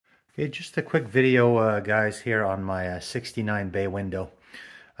Okay, just a quick video, guys, here on my 69 bay window.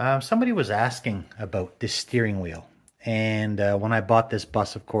 Somebody was asking about this steering wheel. And when I bought this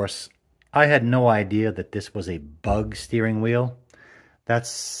bus, of course, I had no idea that this was a bug steering wheel.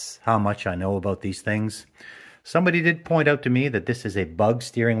 That's how much I know about these things. Somebody did point out to me that this is a bug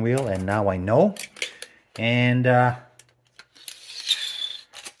steering wheel, and now I know. And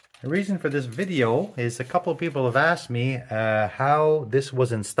the reason for this video is a couple of people have asked me how this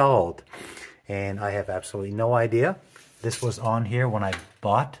was installed, and I have absolutely no idea. This was on here when I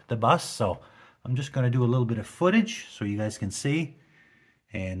bought the bus, so I'm just going to do a little bit of footage so you guys can see,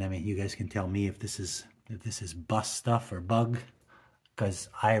 and I mean, you guys can tell me if this is bus stuff or bug, because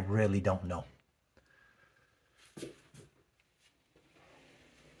I really don't know.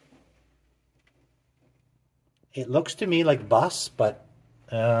 It looks to me like bus, but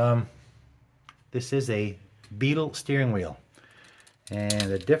this is a beetle steering wheel. And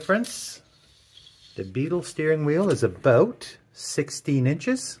the difference, the beetle steering wheel is about 16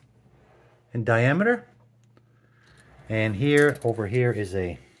 inches in diameter. And here, over here is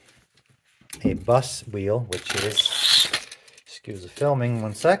a bus wheel, which is, excuse the filming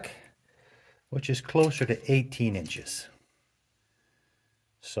one sec, which is closer to 18 inches.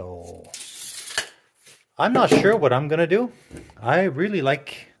 So I'm not sure what I'm gonna do. I really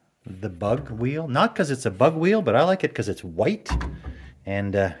like the bug wheel, not because it's a bug wheel, but I like it because it's white.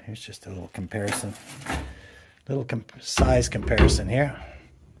 And here's just a little comparison, size comparison here.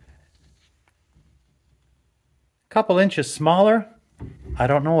 A couple inches smaller. I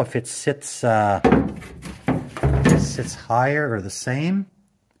don't know if it sits higher or the same,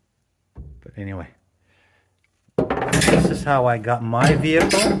 but anyway, this is how I got my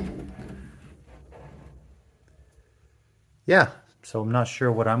vehicle. Yeah, so I'm not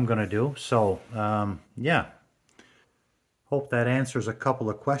sure what I'm gonna do. So yeah, hope that answers a couple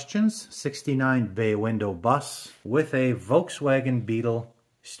of questions. 69 bay window bus with a Volkswagen Beetle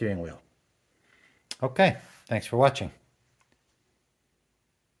steering wheel. Okay, thanks for watching.